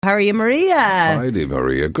How are you, Maria? Heidi,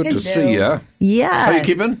 Maria. Good to see you. Yeah. How are you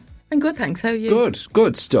keeping? I'm good, thanks. How are you?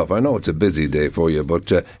 Good stuff. I know it's a busy day for you,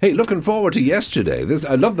 but hey, looking forward to yesterday.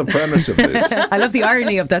 I love the premise of this. I love the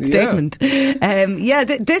irony of that statement.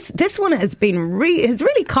 This one has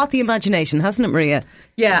really caught the imagination, hasn't it, Maria?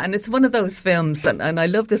 Yeah, and it's one of those films, and I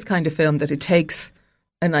love this kind of film that it takes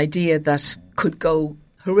an idea that could go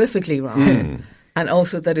horrifically wrong, and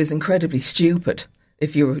also that is incredibly stupid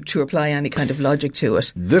if you were to apply any kind of logic to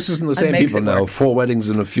it. This isn't the same people now. 4 Weddings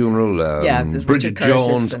and a Funeral, Bridget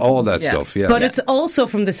Jones, all that stuff. Yeah. But it's also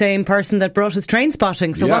from the same person that brought us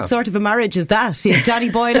Trainspotting. So what sort of a marriage is that? Danny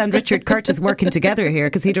Boyle and Richard Curtis working together here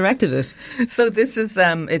because he directed it. So this is,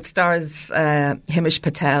 it stars Himesh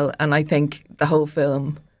Patel, and I think the whole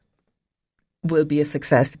film will be a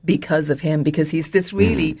success because of him, because he's this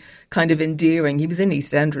really kind of endearing, he was in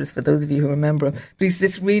EastEnders for those of you who remember him, but he's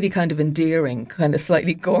this really kind of endearing, kind of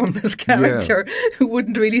slightly gormless character who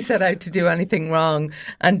wouldn't really set out to do anything wrong,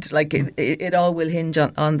 and like it all will hinge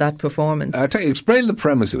on that performance. I'll tell you, explain the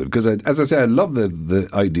premise of it, because as I say, I love the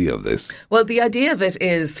idea of this. Well, the idea of it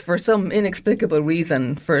is, for some inexplicable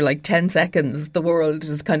reason, for like 10 seconds the world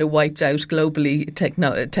is kind of wiped out globally,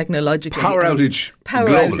 technologically. Power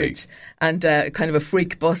outage and kind of a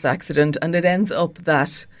freak bus accident, and it ends up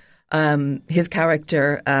that his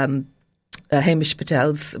character, Hamish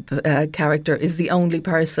Patel's character, is the only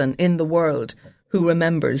person in the world who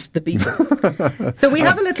remembers the Beatles. So we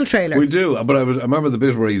have a little trailer. We do, but I remember the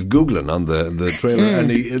bit where he's Googling on the trailer, and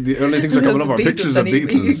the only things that are coming up are pictures of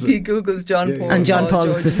Beatles. He Googles John Paul. And John Paul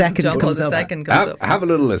II comes up. Have a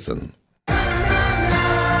little listen.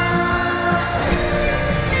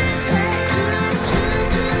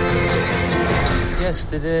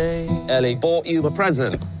 Yesterday, Ellie bought you a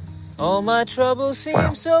present. All my troubles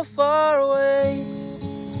seem so far away.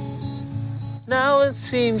 Now it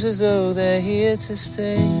seems as though they're here to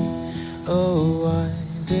stay. Oh, I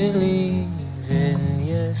believe in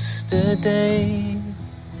yesterday.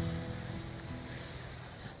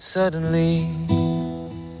 Suddenly,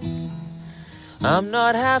 I'm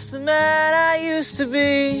not half the man I used to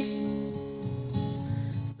be.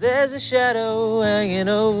 There's a shadow hanging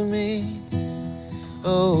over me.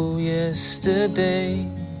 Oh, yesterday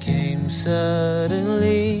came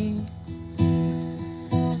suddenly.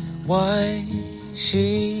 Why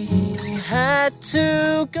she had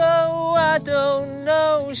to go, I don't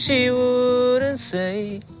know, she wouldn't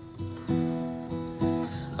say.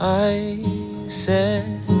 I said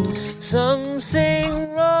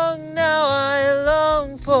something wrong, now I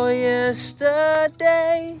long for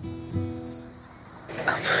yesterday.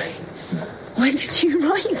 When did you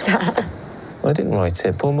write that? I didn't write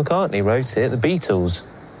it. Paul McCartney wrote it. The Beatles.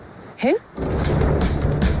 Who?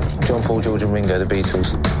 John, Paul, George and Ringo, the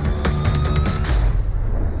Beatles.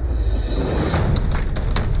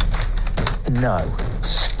 No.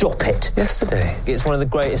 Stop it. Yesterday. It's one of the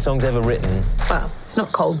greatest songs ever written. Well, it's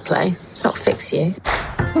not Coldplay. It's not Fix You.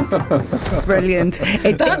 Brilliant.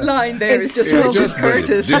 That line there is just Richard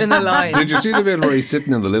Curtis in the line. Did you see the bit where he's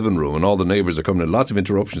sitting in the living room and all the neighbours are coming in, lots of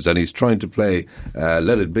interruptions, and he's trying to play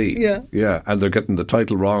Let It Be? Yeah, and they're getting the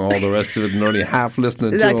title wrong, all the rest of it, and only half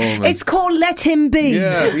listening to him. It's called Let Him Be.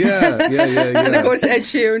 Yeah. And of course Ed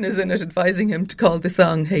Sheeran is in it advising him to call the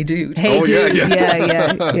song Hey Dude. Hey Dude,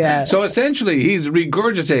 yeah. So essentially he's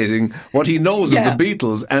regurgitating what he knows of the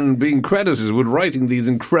Beatles and being credited with writing these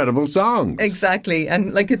incredible songs. Exactly,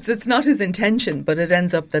 and like it's not his intention, but it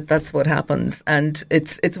ends up that that's what happens, and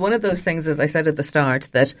it's one of those things, as I said at the start,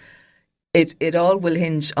 that it all will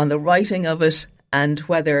hinge on the writing of it and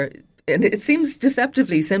whether. And it seems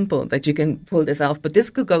deceptively simple that you can pull this off, but this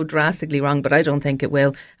could go drastically wrong, but I don't think it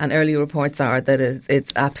will. And early reports are that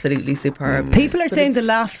it's absolutely superb. People are saying the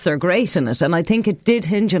laughs are great in it, and I think it did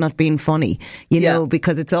hinge on it being funny, you know,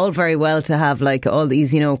 because it's all very well to have like all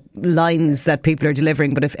these, you know, lines that people are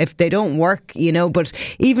delivering, but if they don't work, you know, but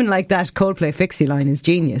even like that Coldplay Fix You line is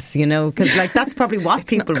genius, you know, because like that's probably what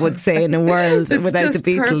people would say in a world without the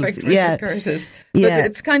Beatles. Perfect, Richard Curtis. But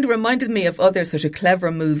it's kind of reminded me of other sort of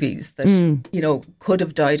clever movies that, you know, could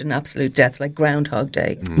have died an absolute death, like Groundhog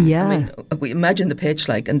Day. Yeah. I mean, we imagine the pitch,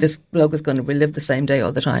 like, and this bloke is going to relive the same day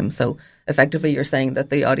all the time. So effectively you're saying that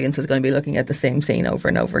the audience is going to be looking at the same scene over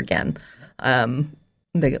and over again.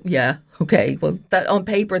 Okay, well, that on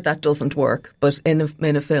paper that doesn't work, but in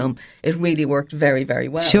a film it really worked very, very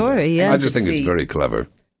well. Sure, yeah. I just think it's very clever.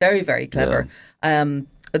 Very, very clever.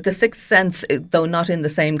 The Sixth Sense, though not in the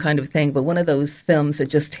same kind of thing, but one of those films that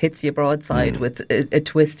just hits you broadside with a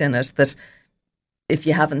twist in it that if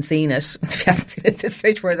you haven't seen it at this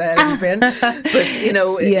stage, where the hell have you been? But, you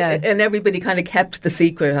know, and everybody kind of kept the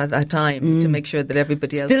secret at that time to make sure that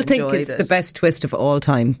everybody else enjoyed it. Still think it's the best twist of all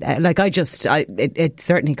time. It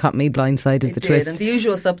certainly caught me blindsided, the twist. And The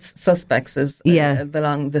Usual Suspects is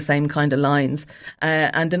along the same kind of lines.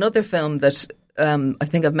 And another film that I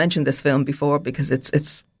think I've mentioned this film before because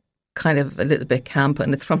it's kind of a little bit camp,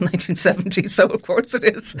 and it's from 1970, so of course it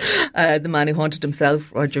is. The Man Who Haunted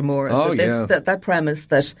Himself, Roger Moore. That premise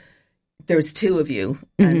that there's two of you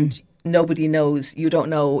and nobody knows, you don't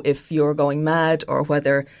know if you're going mad or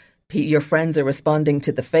whether your friends are responding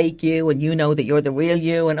to the fake you, and you know that you're the real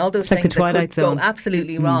you, and all those things that could go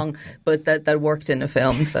absolutely wrong, but that worked in a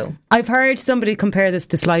film. So I've heard somebody compare this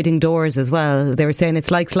to Sliding Doors as well. They were saying it's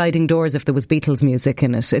like Sliding Doors if there was Beatles music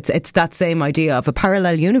in it. It's that same idea of a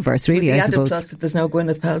parallel universe, really. With the I suppose. Plus that there's no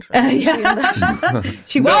Gwyneth Paltrow.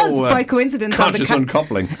 She was by coincidence conscious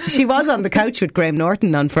uncoupling. She was on the couch with Graham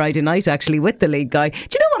Norton on Friday night, actually, with the lead guy. Do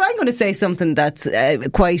you know what? I'm going to say something that's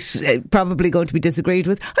probably going to be disagreed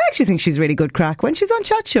with. I actually think she's really good crack when she's on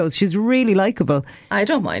chat shows. She's really likeable. I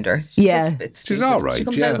don't mind her. She's all right. She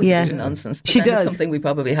comes out with nonsense. But she does. It's something we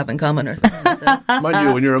probably have in common or something. Mind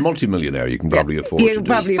you, when you're a multimillionaire, you can probably afford to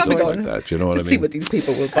do something like that. You know what I mean? See what these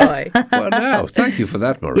people will buy. Well, now, thank you for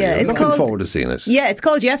that, Maria. I'm looking forward to seeing it. Yeah, it's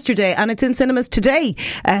called Yesterday, and it's in cinemas today.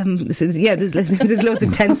 There's loads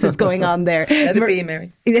of tenses going on there. Let it be,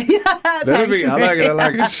 Mary. Let it be. I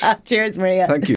like it. Cheers, Maria. Thank you.